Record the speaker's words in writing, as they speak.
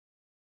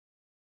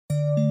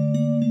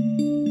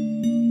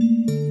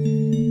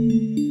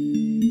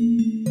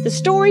The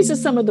stories of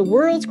some of the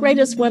world's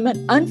greatest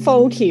women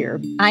unfold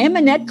here. I am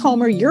Annette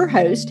Comer, your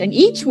host, and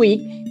each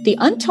week, the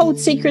untold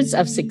secrets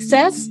of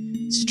success,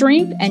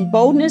 strength, and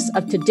boldness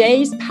of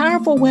today's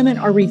powerful women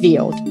are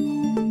revealed.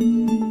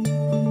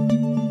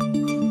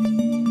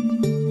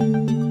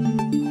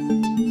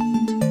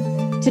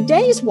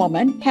 Today's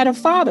woman had a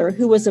father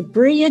who was a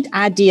brilliant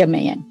idea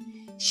man.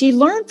 She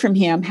learned from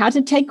him how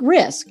to take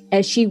risk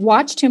as she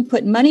watched him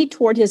put money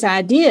toward his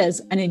ideas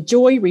and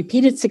enjoy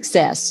repeated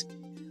success.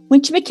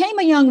 When she became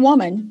a young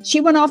woman,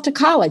 she went off to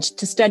college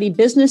to study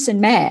business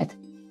and math,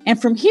 and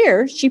from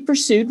here, she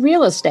pursued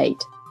real estate.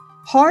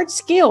 Hard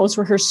skills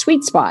were her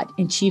sweet spot,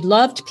 and she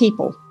loved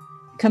people.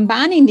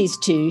 Combining these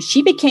two,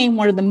 she became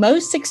one of the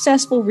most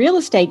successful real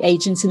estate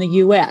agents in the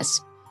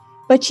U.S.,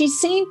 but she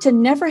seemed to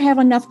never have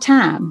enough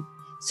time.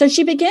 So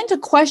she began to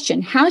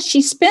question how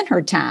she spent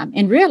her time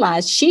and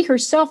realized she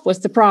herself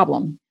was the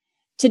problem.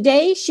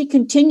 Today, she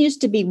continues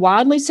to be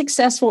wildly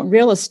successful in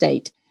real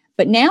estate,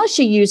 but now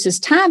she uses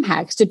time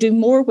hacks to do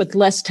more with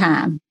less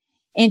time.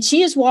 And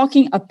she is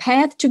walking a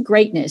path to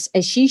greatness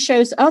as she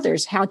shows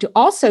others how to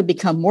also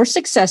become more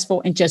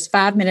successful in just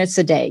 5 minutes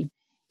a day.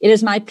 It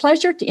is my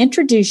pleasure to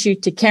introduce you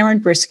to Karen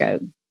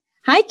Briscoe.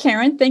 Hi,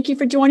 Karen. Thank you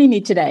for joining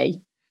me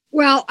today.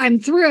 Well, I'm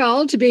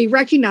thrilled to be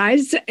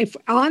recognized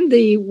on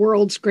the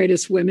World's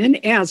Greatest Women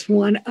as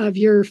one of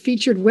your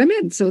featured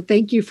women. So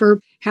thank you for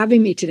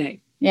having me today.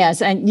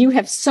 Yes, and you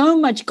have so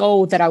much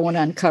gold that I want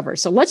to uncover.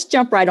 So let's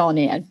jump right on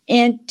in.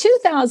 In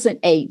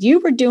 2008, you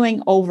were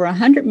doing over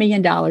 $100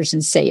 million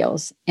in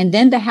sales, and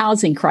then the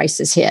housing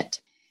crisis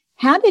hit.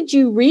 How did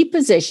you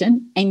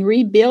reposition and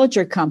rebuild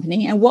your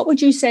company, and what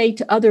would you say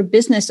to other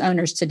business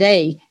owners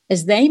today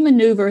as they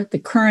maneuver the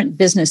current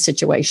business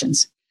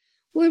situations?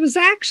 Well, it was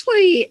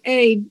actually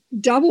a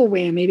double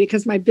whammy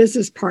because my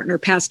business partner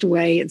passed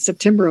away in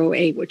September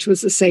 2008, which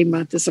was the same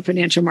month as the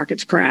financial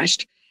markets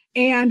crashed.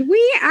 And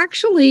we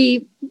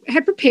actually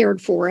had prepared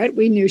for it.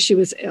 We knew she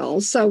was ill.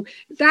 So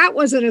that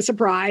wasn't a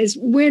surprise.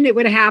 When it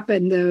would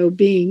happen, though,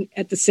 being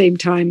at the same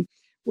time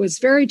was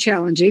very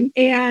challenging.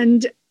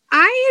 And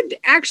I had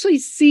actually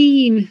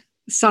seen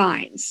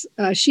signs.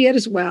 She had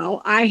as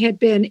well. I had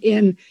been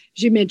in,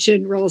 as you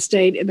mentioned, real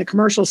estate in the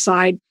commercial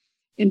side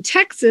in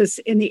Texas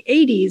in the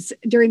 80s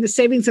during the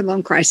savings and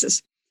loan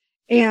crisis.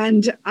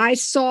 And I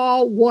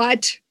saw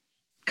what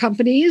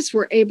companies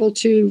were able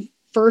to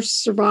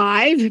first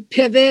survive,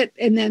 pivot,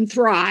 and then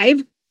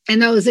thrive, and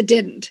those that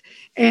didn't.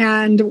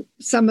 And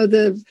some of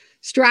the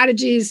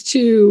strategies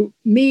to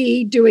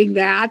me doing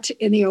that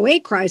in the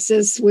 2008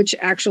 crisis, which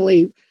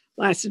actually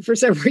lasted for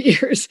several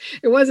years.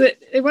 It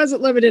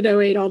wasn't limited to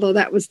 2008, although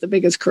that was the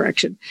biggest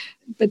correction.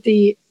 But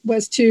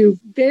was to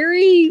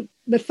very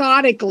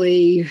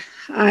methodically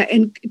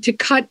and to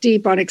cut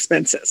deep on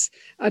expenses,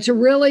 to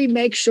really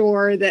make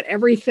sure that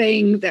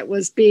everything that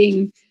was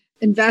being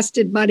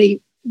invested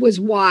money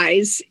was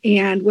wise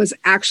and was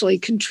actually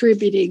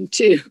contributing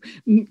to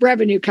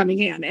revenue coming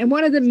in. And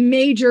one of the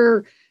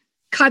major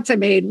cuts I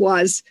made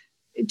was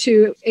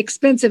to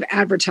expensive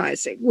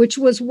advertising, which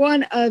was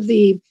one of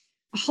the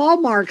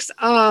hallmarks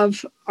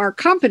of our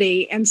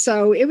company. And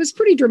so it was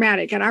pretty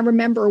dramatic. And I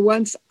remember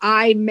once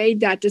I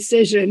made that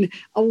decision,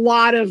 a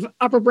lot of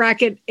upper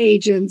bracket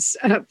agents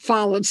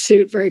followed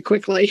suit very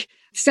quickly.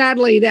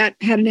 Sadly, that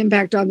had an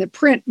impact on the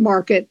print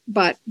market,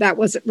 but that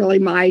wasn't really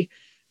my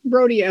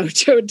rodeo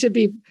to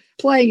be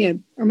playing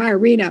in, or my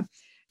arena.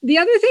 The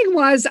other thing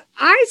was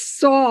I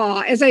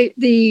saw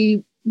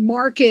the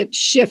market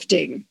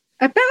shifting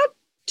about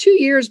 2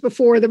 years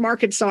before the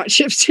market saw it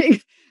shifting.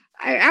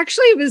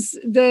 It was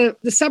the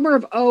summer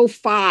of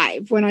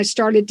 2005 when I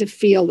started to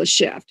feel the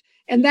shift.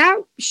 And that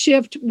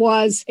shift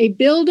was a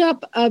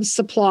buildup of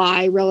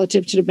supply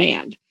relative to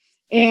demand.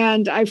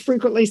 And I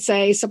frequently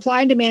say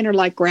supply and demand are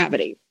like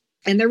gravity.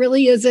 And there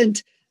really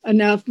isn't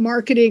enough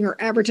marketing or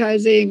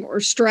advertising or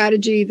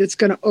strategy that's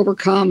going to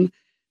overcome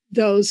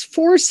those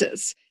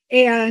forces.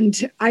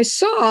 And I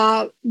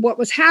saw what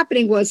was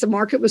happening was the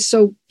market was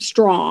so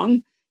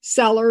strong.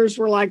 Sellers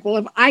were like, well,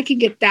 if I can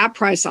get that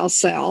price, I'll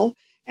sell.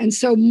 And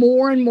so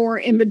more and more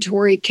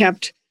inventory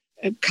kept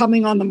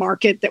coming on the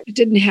market that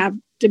didn't have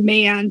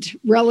demand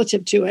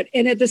relative to it.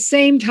 And at the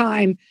same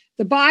time,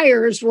 the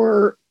buyers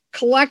were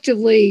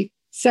collectively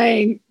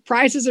saying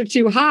prices are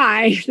too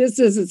high. This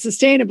isn't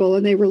sustainable.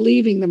 And they were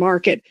leaving the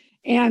market.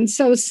 And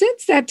so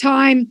since that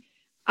time,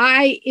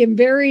 I am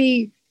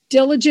very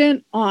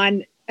diligent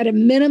on, at a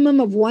minimum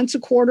of once a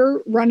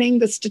quarter, running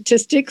the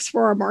statistics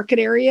for our market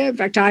area. In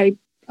fact, I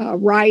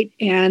write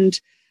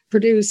and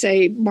produce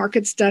a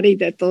market study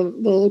that the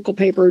local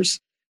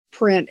papers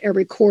print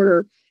every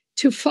quarter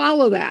to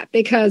follow that.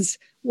 Because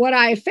what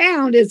I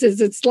found is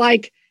it's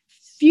like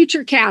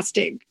future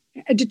casting,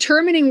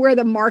 determining where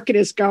the market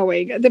is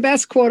going. The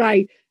best quote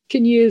I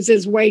can use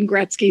is Wayne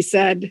Gretzky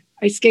said,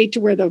 I skate to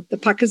where the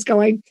puck is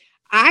going.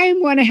 I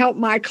want to help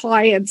my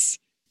clients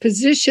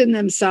position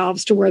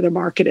themselves to where the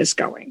market is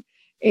going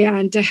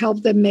and to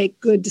help them make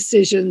good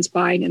decisions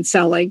buying and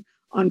selling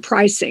on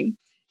pricing.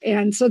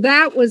 And so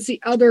that was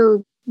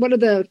one of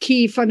the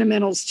key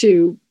fundamentals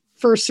to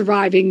first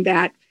surviving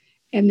that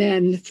And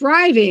then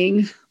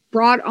Thriving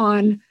brought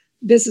on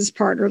business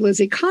partner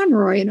Lizzie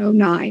Conroy in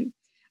 2009.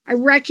 I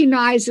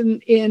recognized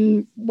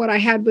in what I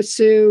had with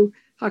Sue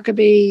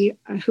Huckabee,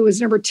 who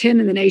was number 10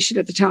 in the nation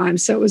at the time,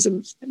 so it was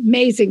an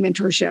amazing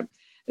mentorship,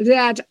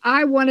 that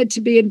I wanted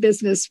to be in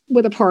business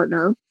with a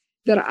partner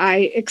that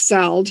I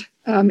excelled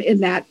in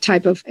that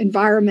type of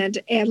environment.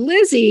 And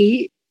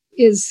Lizzie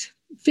is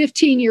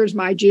 15 years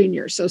my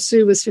junior, so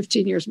Sue was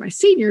 15 years my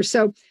senior.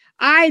 So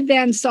I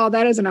then saw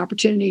that as an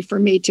opportunity for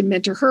me to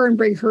mentor her and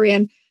bring her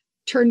in.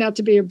 Turned out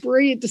to be a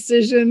brilliant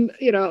decision,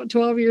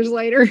 12 years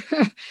later.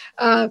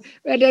 But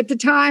at the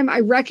time,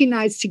 I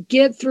recognized to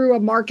get through a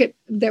market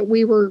that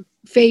we were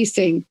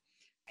facing,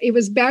 it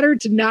was better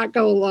to not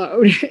go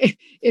alone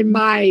in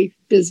my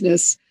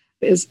business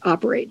is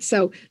operate.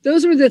 So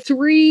those were the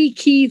three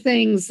key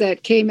things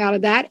that came out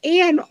of that,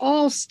 and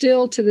all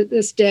still to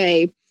this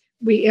day,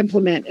 we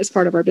implement as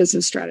part of our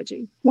business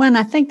strategy. Well, and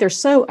I think they're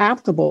so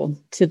applicable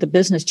to the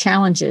business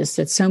challenges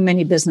that so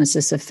many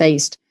businesses have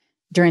faced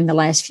during the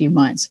last few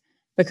months,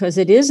 because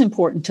it is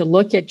important to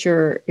look at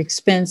your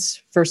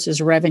expense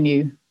versus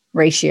revenue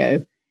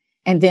ratio.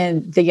 And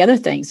then the other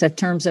things in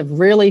terms of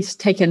really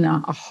taking a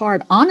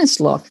hard, honest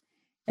look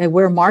at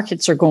where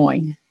markets are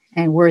going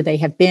and where they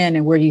have been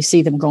and where you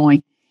see them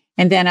going.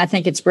 And then I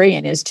think it's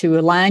brilliant is to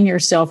align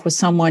yourself with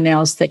someone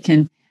else that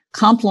can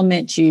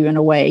complement you in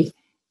a way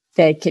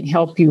that can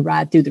help you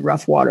ride through the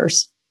rough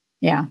waters.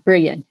 Yeah,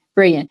 brilliant,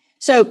 brilliant.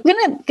 So I'm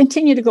going to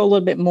continue to go a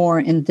little bit more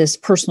in this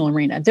personal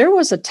arena. There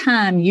was a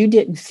time you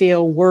didn't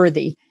feel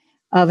worthy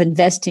of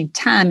investing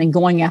time and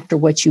going after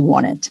what you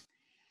wanted.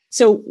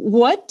 So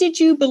what did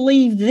you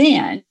believe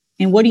then,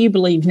 and what do you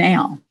believe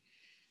now?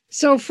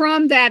 So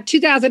from that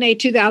 2008,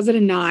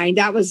 2009,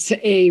 that was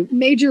a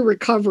major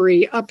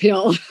recovery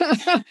uphill,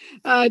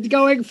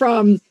 going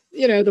from,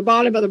 the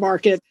bottom of the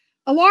market.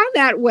 Along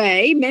that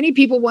way, many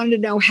people wanted to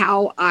know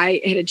how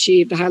I had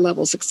achieved a high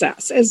level of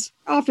success. As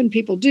often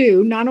people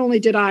do, not only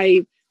did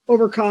I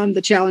overcome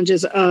the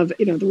challenges of,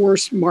 the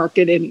worst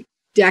market in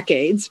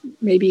decades,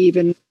 maybe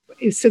even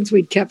since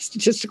we'd kept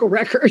statistical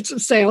records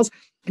of sales,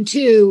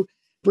 to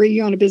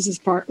bringing on a business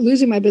partner,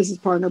 losing my business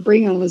partner,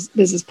 bringing on a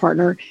business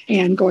partner,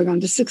 and going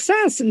on to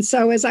success. And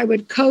so as I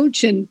would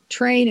coach and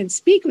train and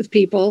speak with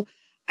people,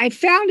 I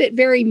found it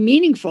very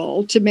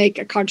meaningful to make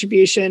a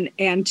contribution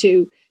and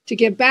to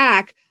give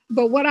back.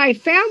 But what I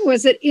found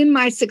was that in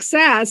my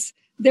success,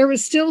 there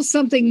was still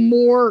something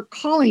more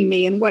calling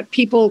me. And what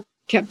people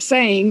kept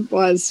saying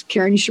was,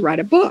 Karen, you should write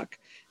a book.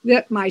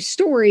 That my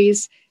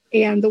stories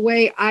and the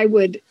way I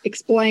would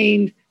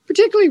explain,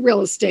 particularly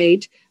real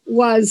estate,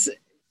 was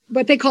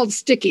what they called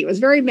sticky. It was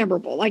very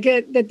memorable,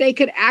 that they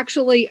could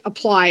actually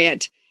apply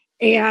it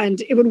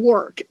and it would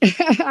work.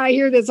 I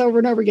hear this over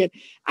and over again.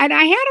 And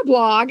I had a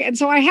blog, and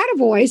so I had a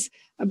voice,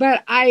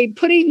 but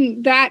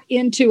putting that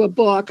into a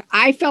book,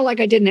 I felt like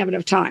I didn't have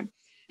enough time.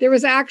 There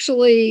was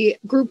actually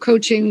group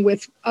coaching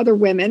with other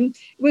women.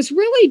 It was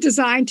really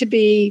designed to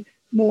be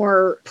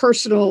more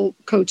personal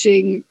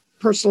coaching,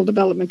 personal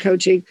development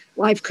coaching,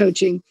 life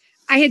coaching.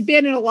 I had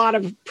been in a lot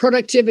of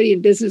productivity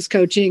and business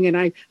coaching, and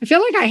I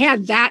feel like I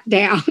had that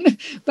down.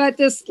 But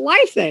this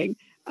life thing,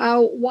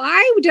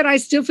 why did I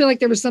still feel like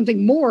there was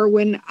something more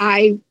when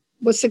I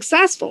was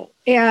successful?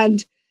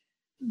 And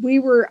we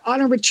were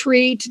on a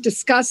retreat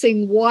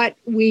discussing what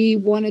we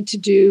wanted to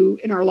do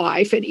in our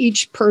life. And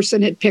each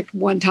person had picked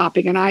one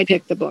topic, and I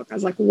picked the book. I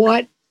was like,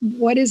 what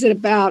is it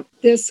about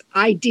this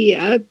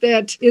idea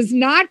that is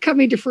not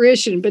coming to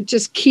fruition, but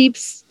just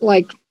keeps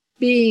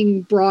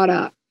being brought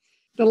up?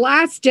 The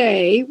last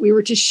day we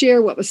were to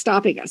share what was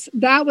stopping us.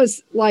 That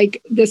was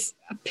like this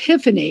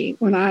epiphany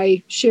when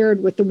I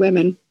shared with the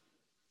women.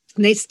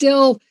 And they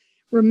still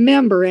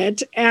remember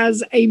it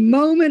as a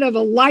moment of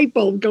a light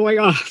bulb going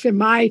off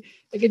in I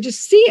could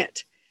just see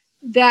it,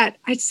 that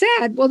I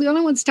said, well, the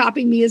only one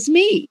stopping me is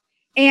me.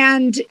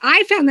 And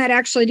I found that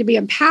actually to be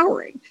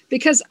empowering,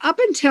 because up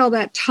until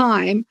that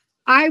time,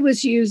 I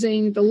was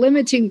using the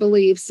limiting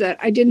beliefs that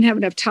I didn't have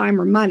enough time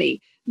or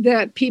money,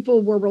 that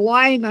people were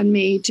relying on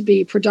me to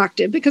be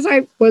productive, because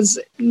I was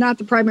not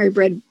the primary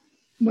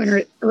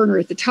breadwinner earner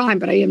at the time,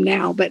 but I am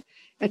now. But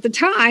at the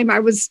time, I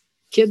was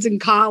kids in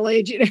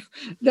college,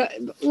 a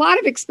lot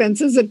of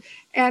expenses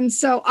and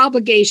so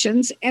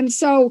obligations. And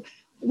so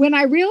when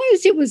I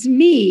realized it was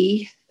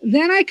me,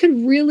 then I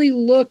could really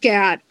look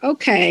at,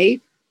 okay,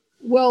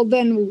 well,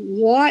 then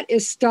what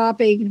is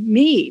stopping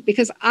me?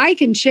 Because I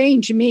can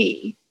change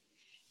me.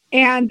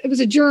 And it was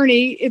a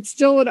journey. It's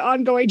still an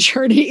ongoing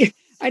journey.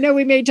 I know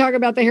we may talk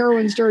about the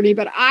heroine's journey,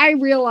 but I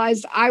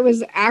realized I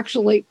was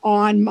actually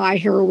on my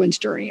heroine's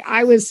journey.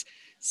 I was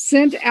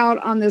sent out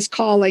on this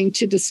calling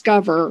to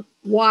discover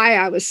why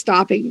I was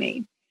stopping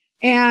me.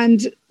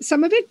 And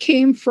some of it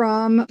came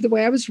from the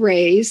way I was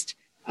raised,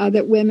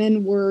 that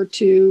women were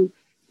to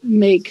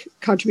make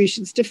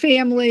contributions to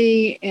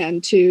family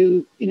and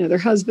to, their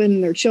husband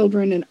and their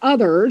children and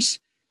others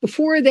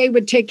before they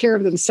would take care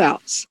of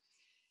themselves.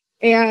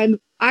 And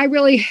I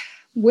really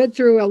went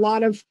through a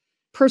lot of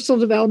personal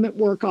development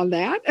work on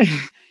that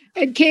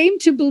and came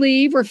to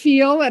believe or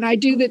feel, and I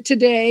do that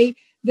today,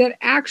 that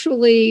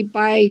actually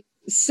by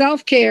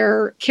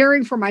self-care,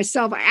 caring for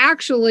myself, I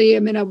actually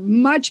am in a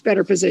much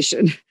better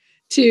position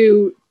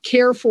to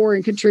care for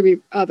and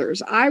contribute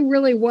others. I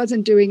really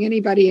wasn't doing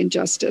anybody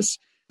injustice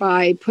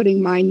by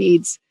putting my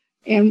needs.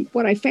 And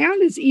what I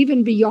found is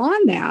even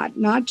beyond that,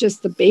 not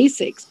just the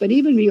basics, but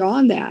even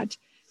beyond that,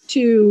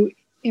 to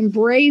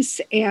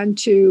embrace and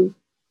to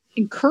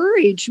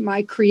encourage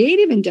my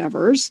creative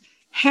endeavors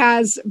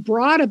has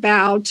brought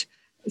about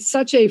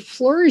such a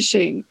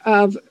flourishing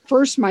of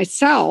first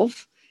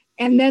myself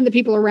and then the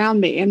people around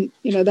me. And,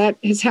 that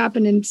has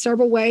happened in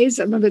several ways.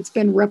 Some of it's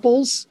been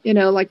ripples,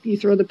 like you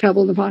throw the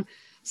pebble in the pond.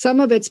 Some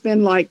of it's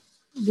been like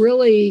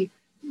really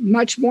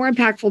much more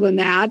impactful than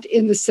that,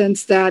 in the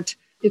sense that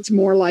it's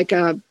more like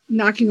a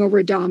knocking over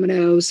a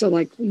domino. So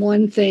like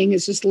one thing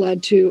has just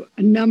led to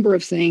a number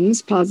of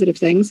things, positive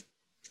things.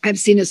 I've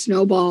seen a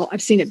snowball.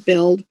 I've seen it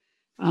build.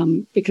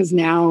 Because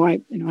now I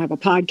have a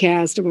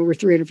podcast of over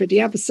 350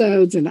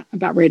 episodes, and I'm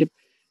about ready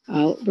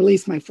to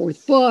release my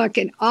fourth book,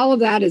 and all of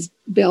that is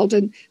built.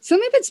 And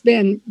some of it's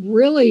been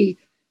really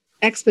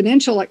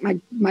exponential. Like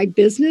my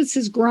business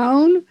has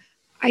grown.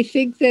 I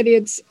think that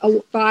it's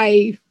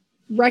by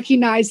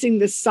recognizing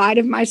this side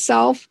of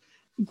myself,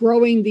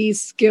 growing these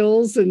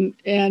skills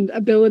and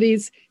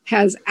abilities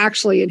has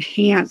actually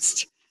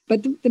enhanced.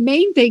 But the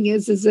main thing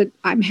is that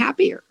I'm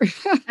happier.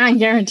 I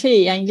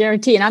guarantee.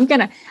 And I'm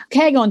going to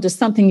tag on to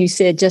something you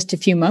said just a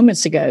few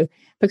moments ago,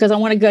 because I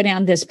want to go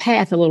down this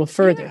path a little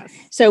further. Yes.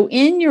 So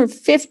in your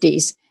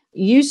 50s,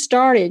 you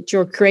started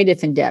your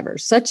creative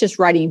endeavors, such as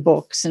writing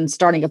books and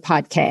starting a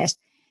podcast.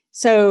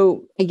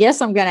 So I guess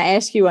I'm going to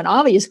ask you an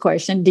obvious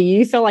question. Do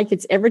you feel like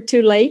it's ever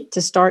too late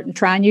to start and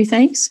try new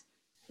things?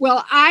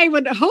 Well, I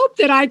would hope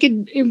that I'm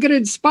going to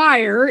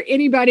inspire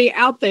anybody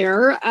out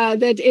there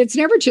that it's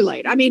never too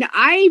late. I mean,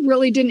 I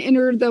really didn't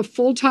enter the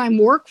full-time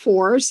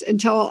workforce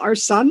until our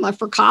son left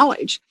for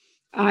college.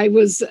 I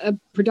was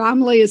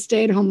predominantly a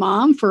stay-at-home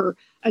mom for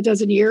a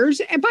dozen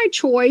years, and by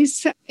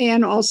choice,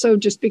 and also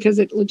just because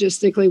it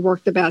logistically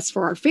worked the best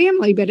for our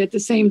family. But at the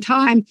same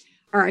time,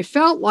 I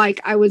felt like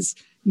I was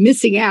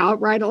missing out,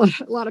 right? A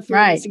lot of fear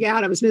of missing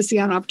out. I was missing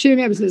out on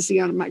opportunity. I was missing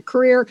out on my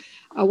career.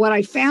 What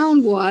I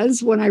found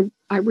was when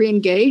I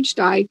re-engaged,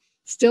 I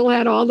still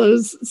had all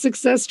those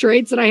success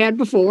traits that I had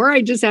before.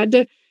 I just had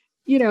to,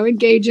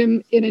 engage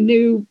them in a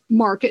new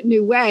market,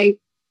 new way.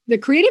 The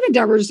creative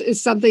endeavors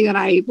is something that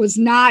I was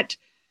not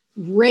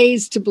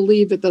raised to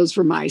believe that those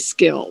were my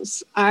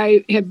skills.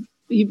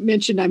 You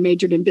mentioned I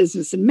majored in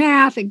business and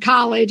math in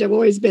college. I've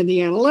always been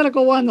the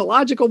analytical one, the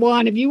logical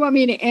one. If you want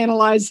me to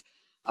analyze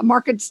a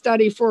market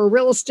study for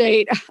real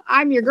estate,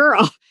 I'm your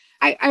girl.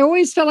 I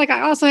always felt like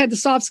I also had the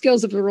soft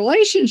skills of the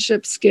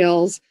relationship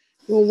skills.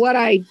 Well, what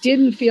I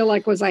didn't feel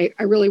like was I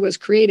really was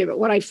creative. But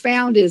what I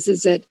found is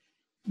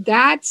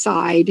that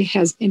side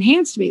has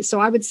enhanced me. So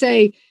I would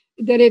say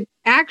that it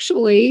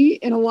actually,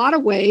 in a lot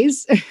of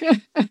ways,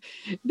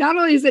 not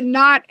only is it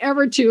not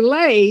ever too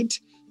late,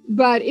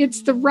 but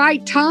it's the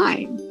right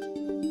time.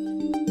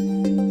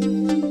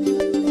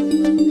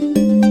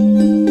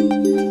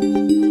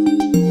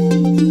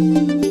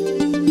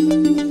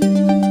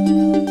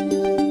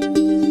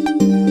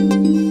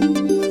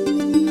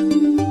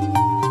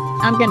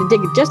 I'm going to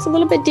dig just a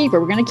little bit deeper.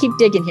 We're going to keep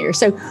digging here.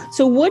 So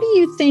what do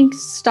you think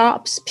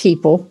stops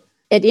people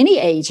at any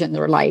age in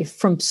their life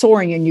from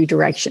soaring in new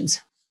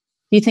directions?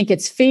 Do you think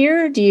it's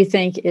fear? Do you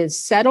think it's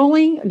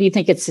settling? Do you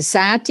think it's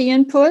society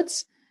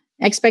inputs,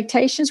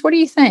 expectations? What do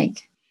you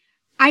think?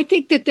 I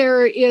think that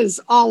there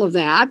is all of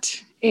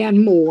that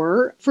and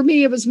more. For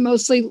me, it was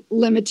mostly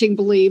limiting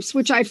beliefs,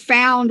 which I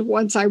found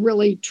once I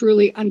really,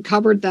 truly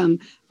uncovered them.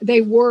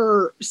 They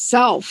were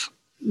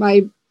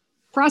my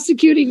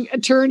prosecuting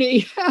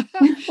attorney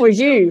was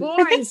you.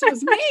 Voice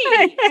was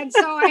me. And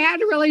so I had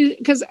to really,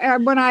 because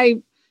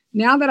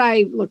now that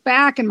I look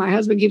back and my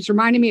husband keeps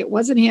reminding me, it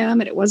wasn't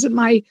him and it wasn't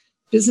my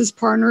business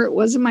partner, it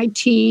wasn't my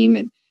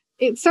team.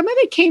 And some of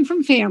it came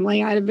from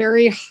family.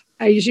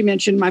 I usually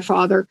mentioned my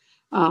father,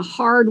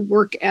 hard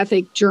work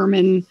ethic,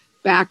 German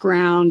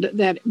background,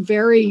 that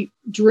very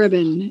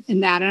driven in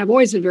that. And I've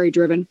always been very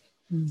driven.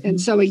 Mm-hmm. And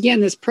so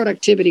again, this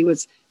productivity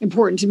was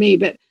important to me.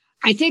 But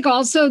I think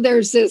also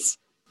there's this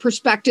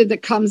perspective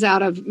that comes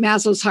out of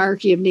Maslow's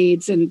hierarchy of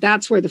needs. And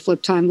that's where the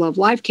Flip Time Love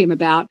Life came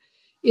about,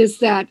 is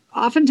that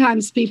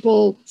oftentimes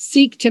people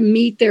seek to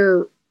meet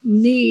their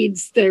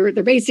needs, their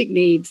basic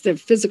needs, their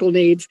physical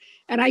needs.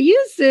 And I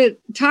use the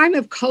time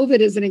of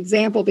COVID as an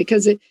example,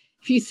 because if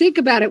you think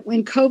about it,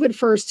 when COVID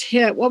first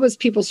hit, what was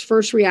people's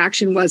first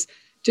reaction was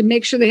to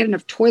make sure they had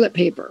enough toilet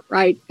paper,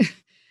 right?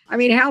 I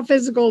mean, how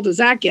physical does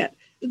that get?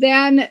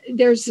 Then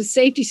there's the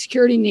safety,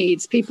 security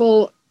needs.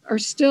 People are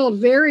still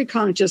very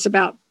conscious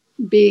about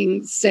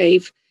being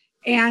safe.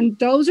 And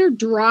those are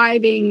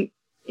driving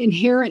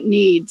inherent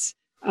needs,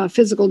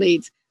 physical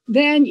needs.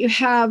 Then you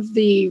have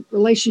the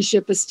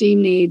relationship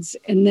esteem needs,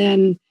 and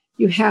then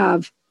you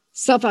have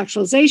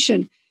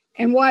self-actualization.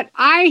 And what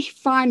I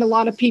find a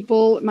lot of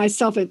people,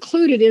 myself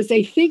included, is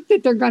they think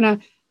that they're going to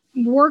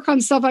work on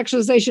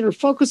self-actualization or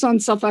focus on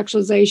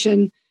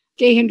self-actualization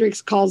Gay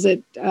Hendricks calls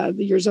it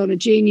your zone of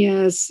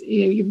genius.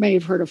 You may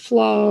have heard of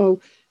flow.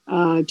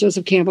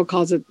 Joseph Campbell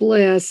calls it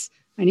bliss.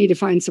 I need to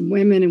find some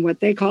women and what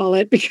they call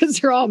it because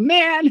they're all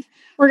men.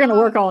 We're going to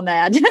work on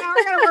that. We're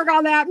going to work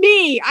on that.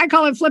 I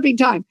call it flipping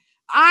time.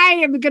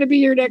 I am going to be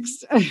your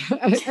next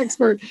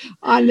expert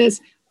on this.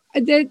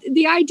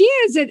 The idea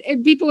is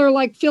that people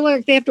are feel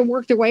like they have to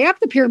work their way up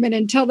the pyramid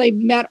until they've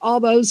met all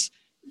those,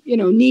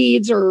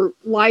 needs or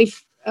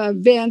life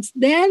events.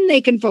 Then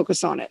they can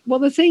focus on it. Well,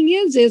 the thing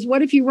is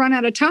what if you run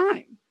out of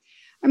time?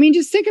 I mean,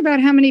 just think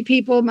about how many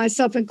people,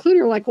 myself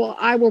included, are like, well,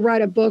 I will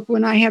write a book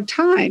when I have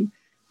time.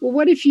 Well,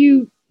 what if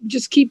you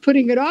just keep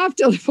putting it off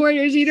till the point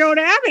is you don't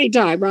have any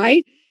time,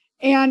 right?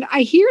 And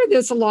I hear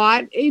this a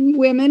lot in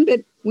women,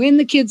 but when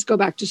the kids go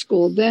back to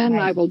school, then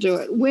right. I will do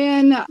it.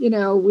 When,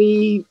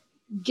 we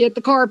get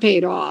the car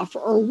paid off,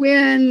 or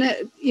when,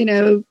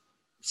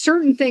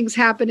 certain things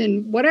happen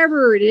in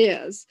whatever it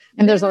is.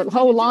 And there's a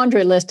whole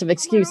laundry list of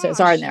excuses,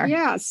 aren't there?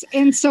 Yes.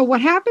 And so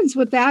what happens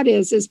with that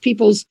is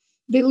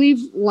they live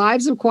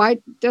lives of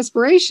quiet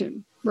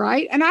desperation,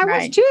 right? And I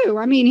was too.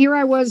 I mean, here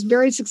I was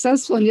very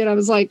successful, and yet I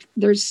was like,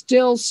 there's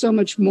still so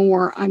much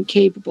more I'm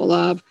capable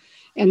of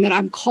and that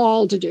I'm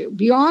called to do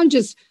beyond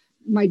just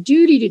my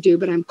duty to do,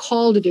 but I'm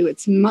called to do.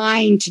 It's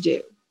mine to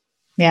do.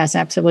 Yes,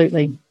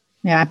 absolutely.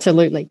 Yeah,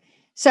 absolutely.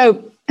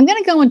 So I'm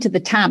going to go into the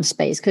time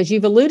space because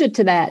you've alluded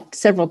to that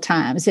several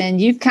times, and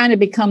you've kind of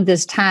become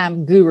this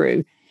time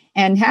guru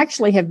and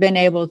actually have been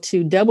able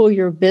to double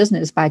your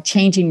business by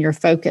changing your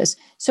focus.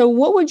 So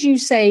what would you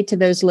say to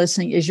those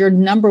listening is your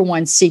number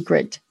one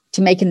secret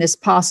to making this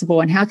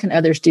possible, and how can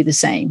others do the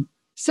same?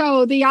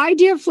 So the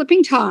idea of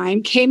flipping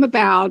time came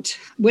about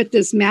with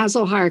this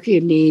Maslow hierarchy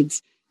of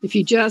needs. If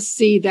you just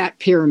see that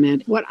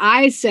pyramid, what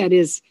I said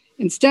is,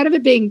 instead of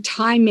it being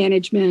time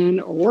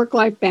management or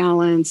work-life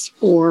balance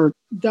or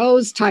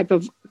those type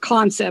of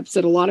concepts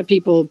that a lot of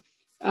people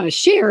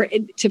share,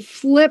 to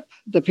flip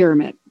the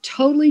pyramid,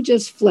 totally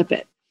just flip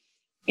it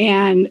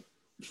and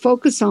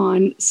focus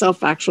on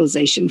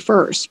self-actualization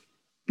first.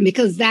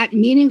 Because that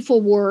meaningful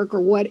work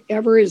or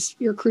whatever is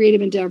your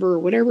creative endeavor or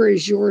whatever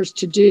is yours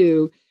to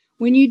do,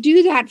 when you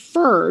do that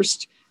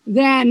first,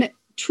 then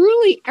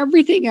truly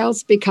everything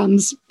else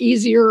becomes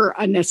easier or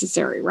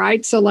unnecessary,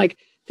 right? So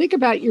think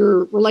about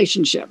your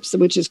relationships,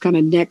 which is kind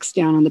of next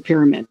down on the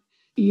pyramid.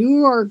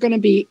 You are going to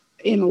be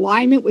in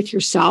alignment with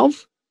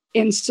yourself.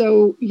 And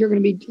so you're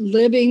going to be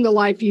living the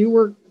life you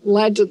were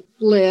led to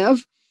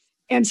live.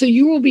 And so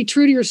you will be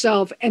true to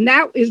yourself. And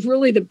that is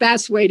really the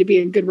best way to be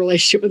in good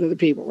relationship with other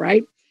people,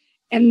 right?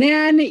 And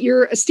then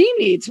your esteem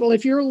needs. Well,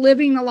 if you're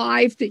living the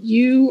life that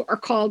you are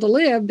called to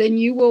live, then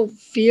you will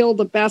feel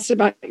the best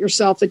about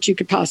yourself that you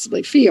could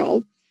possibly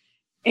feel.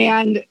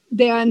 And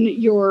then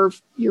your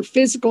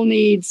physical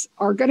needs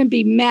are going to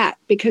be met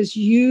because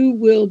you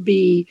will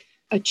be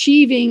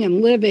achieving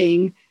and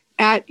living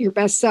at your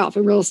best self.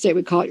 In real estate,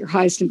 we call it your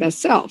highest and best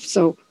self.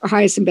 So our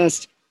highest and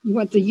best, you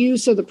want the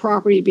use of the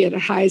property to be at the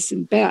highest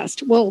and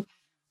best. Well,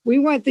 we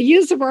want the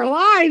use of our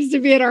lives to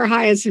be at our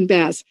highest and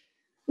best.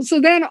 So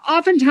then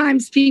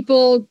oftentimes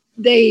people,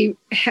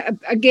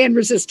 again,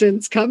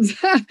 resistance comes.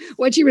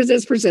 What you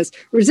resist persists.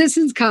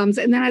 Resistance comes.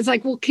 And then I was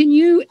like, well, can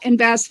you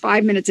invest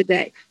 5 minutes a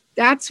day?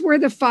 That's where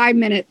the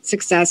 5-minute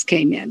success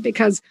came in.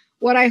 Because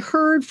what I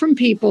heard from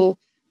people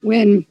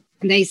when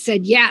they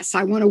said, yes,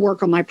 I want to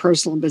work on my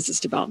personal and business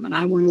development.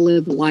 I want to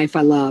live the life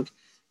I love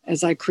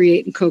as I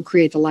create and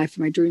co-create the life of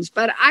my dreams.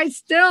 But I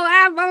still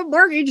have a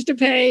mortgage to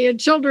pay and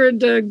children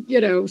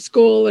to,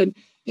 school and,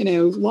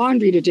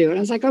 laundry to do. And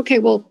I was like, okay,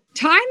 well,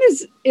 time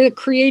is a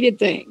created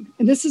thing.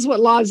 And this is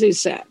what Lao Tzu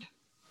said.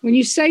 When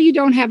you say you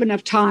don't have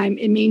enough time,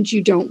 it means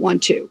you don't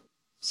want to.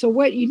 So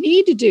what you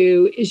need to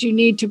do is you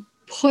need to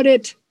put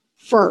it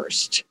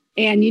first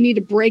and you need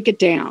to break it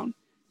down.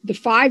 The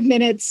 5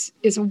 minutes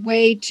is a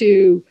way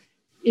to,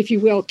 if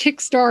you will,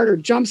 kickstart or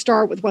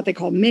jumpstart with what they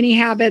call mini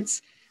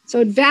habits.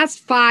 So invest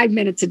 5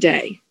 minutes a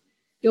day.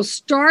 You'll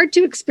start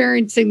to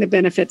experiencing the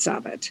benefits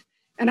of it.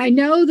 And I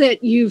know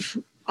that you've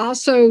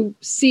also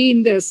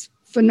seen this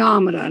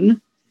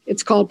phenomenon.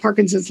 It's called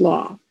Parkinson's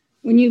Law.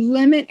 When you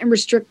limit and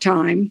restrict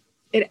time,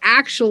 it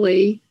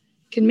actually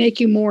can make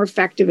you more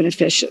effective and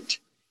efficient.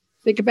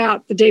 Think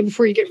about the day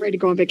before you get ready to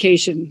go on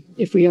vacation,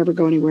 if we ever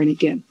go anywhere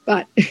again.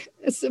 But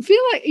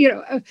feel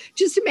like,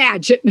 just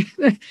imagine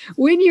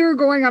when you're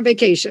going on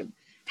vacation,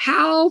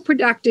 how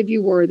productive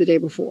you were the day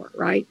before,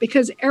 right?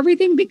 Because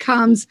everything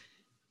becomes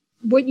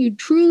what you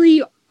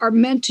truly are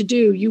meant to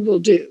do, you will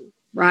do,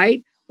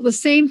 right? Well, the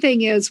same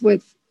thing is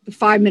with the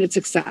 5-minute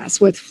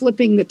success, with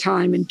flipping the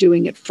time and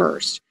doing it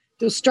first.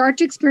 You'll start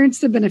to experience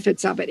the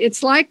benefits of it.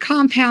 It's like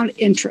compound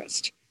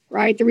interest,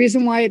 right? The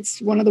reason why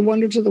it's one of the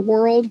wonders of the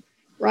world,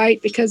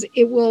 right? Because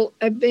it will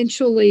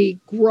eventually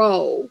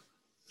grow.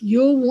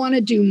 You'll want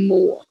to do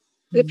more.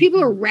 The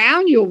people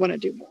around you will want to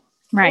do more.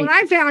 Right. What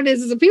I found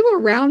is the people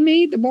around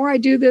me, the more I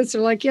do this,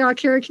 they're like, yeah,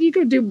 Carrie, can you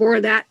go do more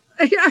of that?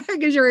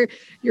 Because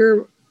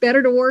you're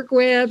better to work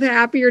with,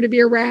 happier to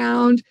be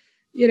around.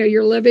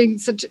 You're living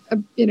such a,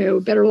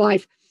 better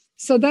life.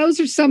 So those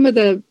are some of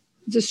the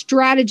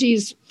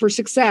strategies for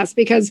success,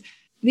 because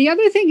the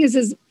other thing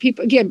is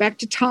people, again, back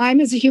to time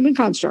as a human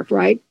construct,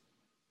 right?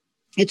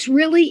 It's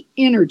really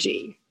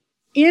energy.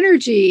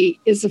 Energy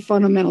is the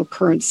fundamental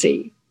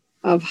currency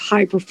of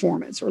high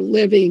performance or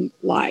living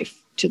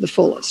life to the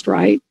fullest,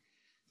 right?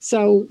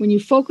 So when you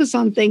focus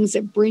on things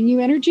that bring you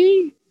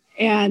energy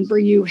and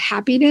bring you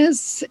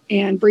happiness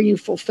and bring you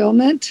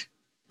fulfillment,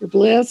 your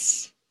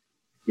bliss,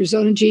 your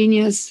zone of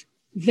genius,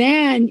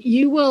 then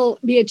you will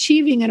be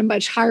achieving at a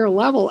much higher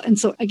level. And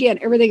so again,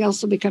 everything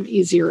else will become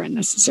easier and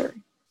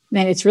necessary.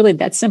 Man, it's really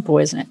that simple,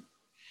 isn't it?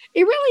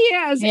 It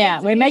really is.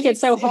 Yeah, we make it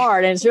so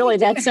hard, and it's really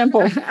that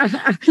simple.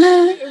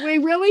 We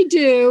really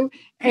do.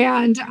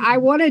 And I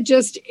want to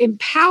just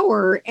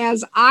empower,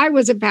 as I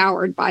was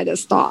empowered by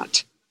this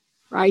thought,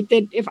 right?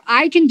 That if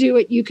I can do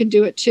it, you can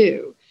do it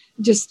too.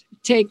 Just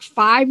take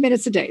 5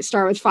 minutes a day.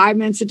 Start with 5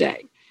 minutes a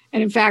day.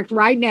 And in fact,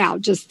 right now,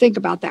 just think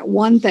about that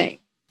one thing,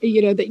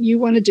 that you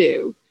want to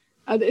do.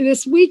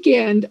 This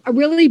weekend, I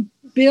really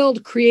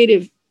build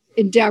creative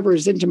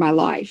endeavors into my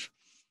life.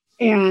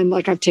 And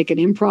like I've taken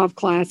improv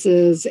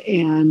classes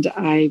and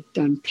I've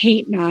done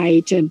paint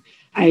night and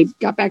I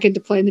got back into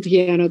playing the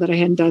piano that I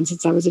hadn't done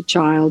since I was a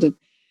child.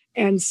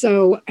 And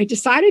so I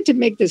decided to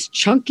make this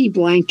chunky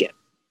blanket.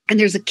 And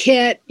there's a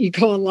kit, you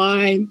go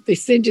online, they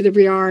send you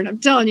the yarn. I'm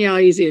telling you how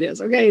easy it is.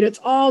 Okay. And it's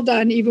all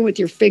done even with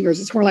your fingers.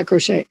 It's more like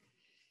crochet. It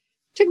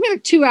took me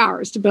like 2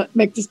 hours to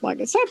make this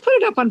blanket. So I put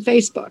it up on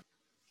Facebook.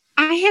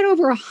 I had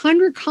over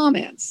 100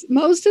 comments,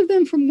 most of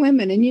them from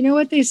women. And you know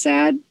what they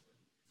said?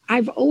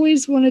 I've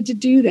always wanted to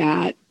do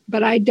that,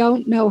 but I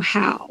don't know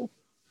how,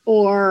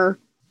 or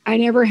I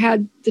never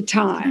had the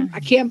time. I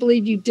can't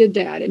believe you did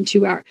that in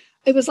 2 hours.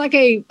 It was like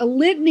a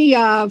litany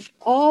of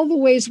all the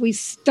ways we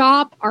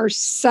stop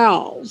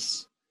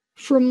ourselves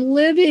from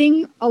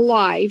living a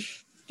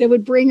life that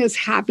would bring us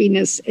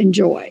happiness and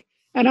joy.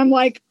 And I'm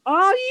like,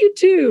 all you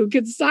two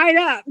can sign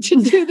up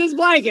to do this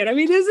blanket. I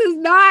mean, this is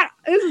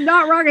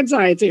not rocket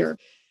science here.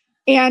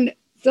 And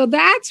so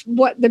that's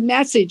what the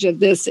message of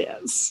this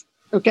is.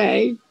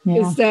 Okay,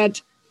 yeah. Is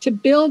that to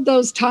build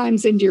those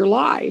times into your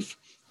life,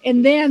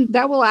 and then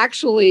that will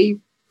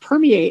actually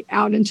permeate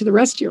out into the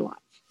rest of your life.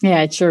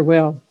 Yeah, it sure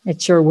will. It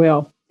sure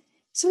will.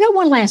 So I got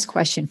one last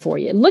question for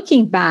you.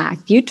 Looking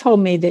back, you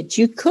told me that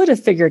you could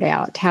have figured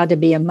out how to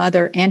be a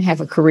mother and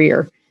have a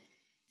career.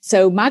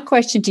 So my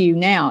question to you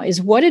now is,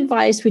 what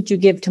advice would you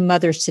give to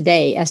mothers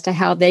today as to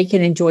how they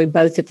can enjoy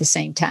both at the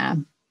same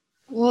time?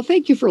 Well,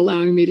 thank you for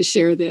allowing me to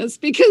share this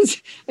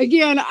because,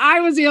 again,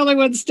 I was the only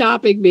one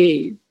stopping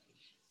me.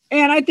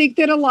 And I think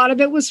that a lot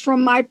of it was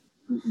from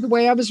the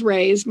way I was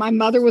raised. My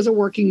mother was a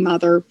working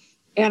mother,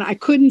 and I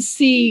couldn't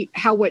see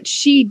how what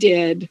she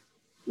did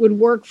would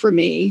work for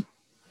me.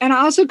 And I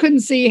also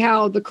couldn't see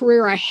how the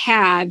career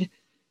I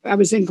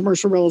was in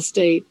commercial real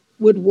estate,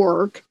 would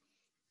work.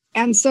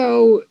 And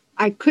so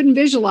I couldn't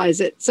visualize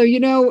it. So,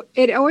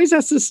 it always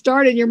has to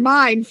start in your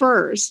mind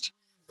first,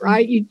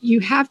 right? You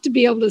have to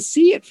be able to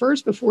see it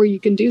first before you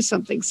can do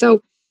something.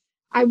 So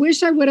I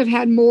wish I would have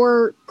had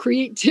more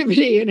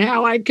creativity in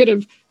how I could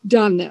have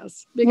done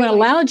this. You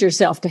allowed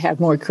yourself to have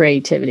more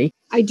creativity.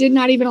 I did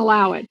not even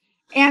allow it.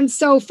 And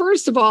so,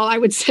 first of all, I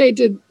would say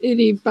to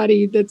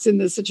anybody that's in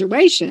this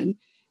situation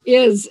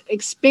is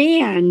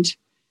expand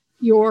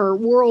your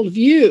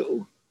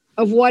worldview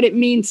of what it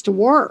means to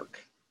work.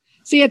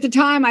 See, at the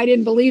time, I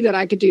didn't believe that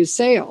I could do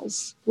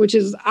sales, which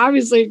is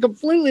obviously a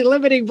completely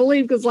limiting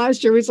belief because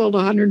last year we sold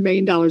 $100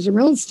 million in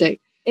real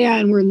estate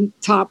and we're one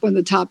of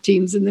the top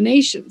teams in the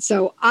nation.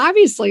 So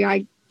obviously,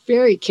 I'm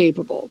very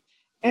capable.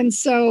 And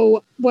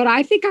so what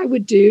I think I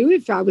would do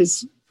if I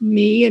was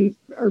me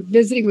or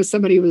visiting with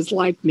somebody who was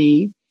like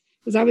me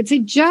is I would say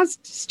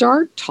just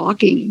start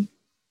talking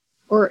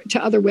or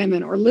to other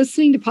women or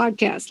listening to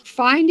podcasts,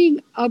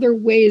 finding other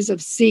ways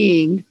of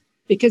seeing,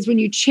 because when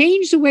you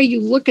change the way you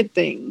look at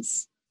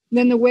things,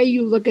 then the way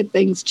you look at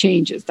things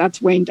changes.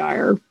 That's Wayne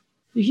Dyer.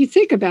 If you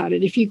think about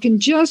it,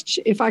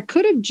 if I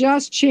could have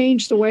just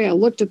changed the way I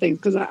looked at things,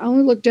 because I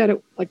only looked at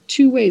it like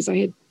two ways, I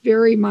had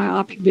very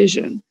myopic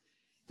vision.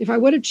 If I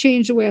would have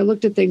changed the way I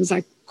looked at things,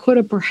 I could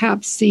have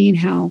perhaps seen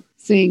how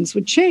things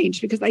would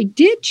change, because I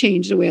did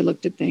change the way I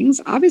looked at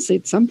things. Obviously,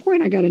 at some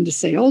point I got into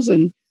sales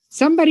and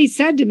somebody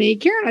said to me,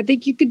 Karen, I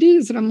think you could do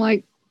this. And I'm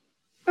like,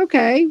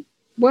 okay,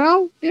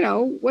 well,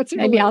 what's it?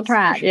 Maybe I'll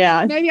try it.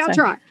 Yeah. Maybe I'll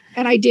try.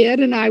 And I did.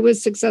 And I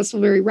was successful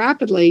very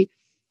rapidly.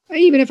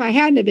 Even if I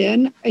hadn't have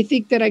been, I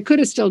think that I could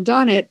have still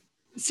done it.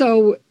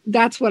 So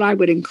that's what I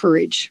would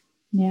encourage.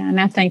 Yeah. And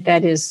I think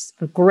that is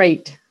a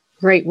great,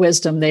 great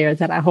wisdom there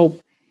that I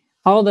hope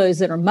all those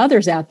that are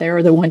mothers out there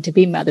or the want to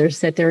be mothers,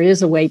 that there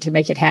is a way to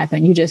make it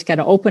happen. You just got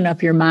to open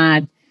up your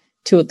mind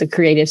to the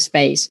creative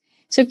space.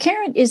 So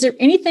Karen, is there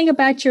anything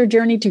about your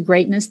journey to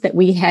greatness that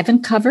we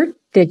haven't covered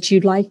that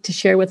you'd like to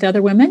share with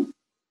other women?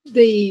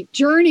 The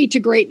journey to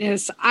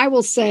greatness, I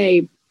will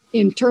say,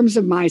 in terms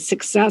of my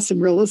success in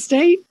real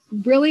estate,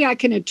 really I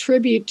can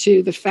attribute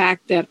to the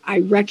fact that I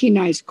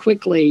recognized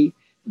quickly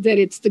that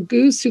it's the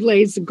goose who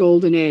lays the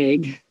golden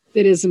egg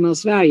that is the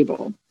most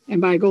valuable.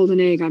 And by golden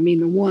egg, I mean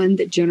the one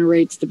that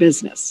generates the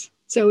business.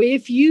 So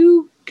if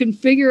you can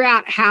figure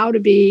out how to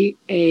be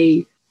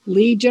a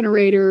lead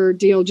generator,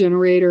 deal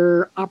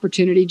generator,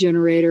 opportunity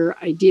generator,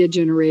 idea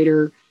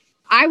generator.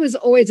 I was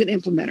always an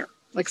implementer.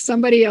 Like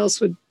somebody else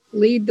would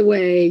lead the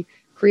way,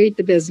 create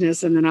the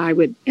business, and then I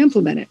would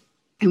implement it.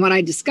 And what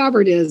I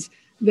discovered is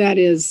that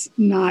is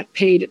not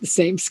paid at the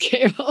same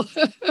scale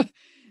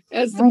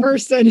as the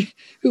person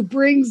who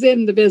brings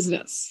in the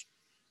business.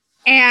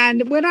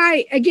 And when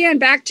again,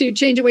 back to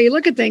change the way you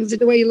look at things,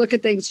 the way you look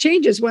at things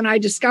changes. When I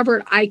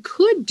discovered I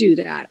could do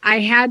that,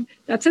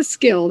 that's a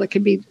skill that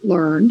can be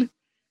learned,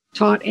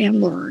 taught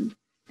and learned.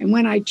 And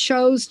when I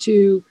chose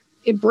to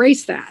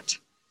embrace that,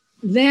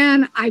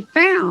 then I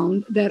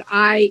found that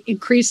I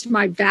increased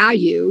my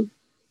value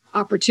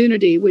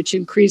opportunity, which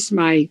increased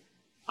my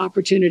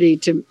opportunity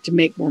to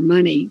make more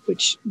money,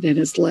 which then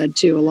has led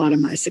to a lot of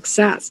my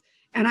success.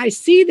 And I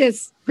see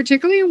this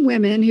particularly in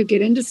women who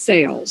get into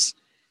sales,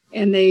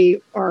 and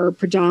they are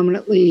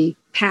predominantly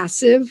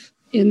passive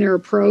in their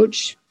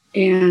approach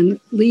and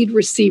lead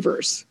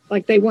receivers.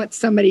 Like they want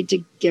somebody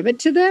to give it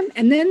to them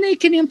and then they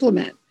can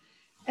implement.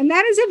 And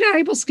that is a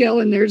valuable skill.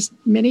 And there's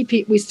many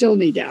people, we still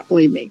need that,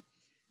 believe me.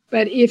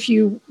 But if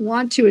you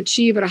want to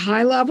achieve at a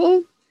high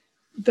level,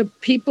 the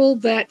people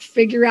that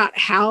figure out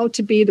how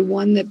to be the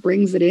one that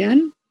brings it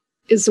in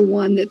is the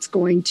one that's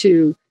going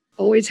to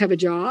always have a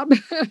job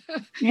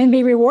and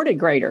be rewarded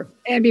greater.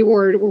 And be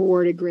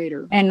rewarded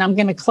greater. And I'm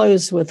going to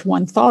close with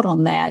one thought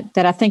on that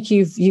I think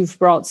you've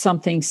brought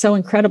something so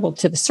incredible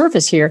to the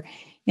surface here,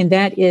 and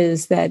that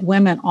is that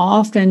women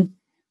often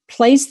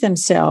place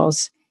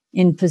themselves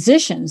in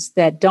positions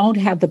that don't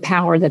have the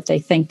power that they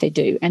think they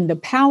do, and the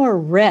power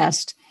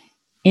rests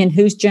in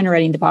who's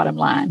generating the bottom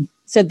line.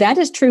 So that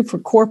is true for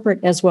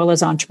corporate as well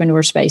as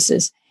entrepreneur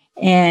spaces.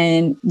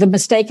 And the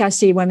mistake I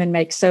see women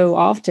make so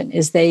often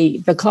is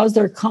because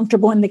they're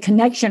comfortable in the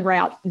connection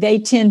route, they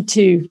tend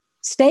to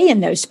stay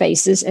in those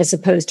spaces as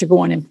opposed to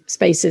going in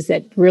spaces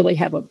that really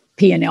have a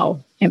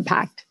P&L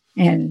impact.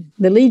 And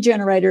the lead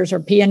generators are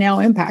P&L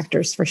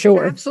impactors for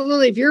sure.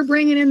 Absolutely. If you're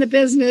bringing in the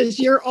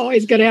business, you're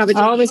always going to have a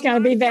job. Always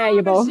going to be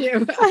valuable.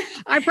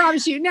 I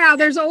promise you. Now,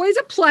 there's always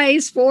a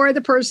place for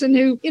the person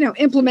who,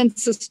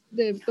 implements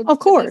the of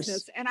course.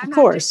 business. And I'm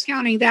not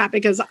discounting that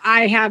because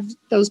I have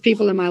those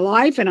people in my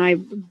life and I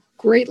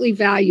greatly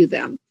value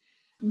them.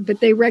 But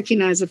they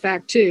recognize the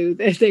fact, too,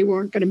 that they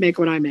weren't going to make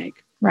what I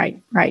make.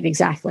 Right,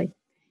 exactly.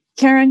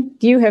 Karen,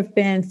 you have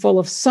been full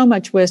of so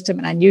much wisdom,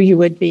 and I knew you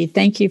would be.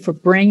 Thank you for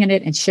bringing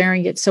it and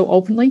sharing it so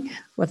openly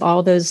with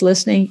all those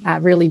listening. I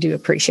really do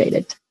appreciate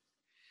it.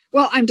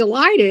 Well, I'm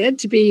delighted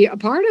to be a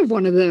part of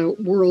one of the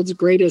world's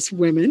greatest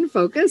women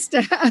focused.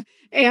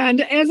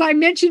 And as I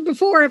mentioned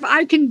before, if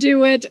I can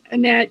do it,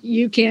 Annette,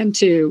 you can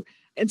too.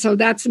 And so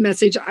that's the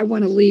message I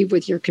want to leave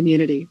with your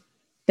community.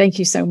 Thank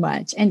you so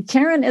much. And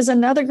Karen is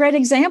another great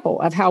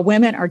example of how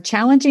women are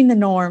challenging the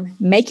norm,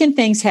 making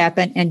things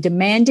happen, and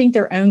demanding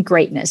their own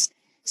greatness.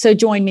 So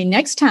join me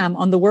next time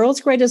on the World's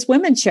Greatest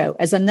Women Show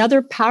as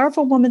another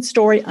powerful woman's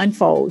story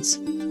unfolds.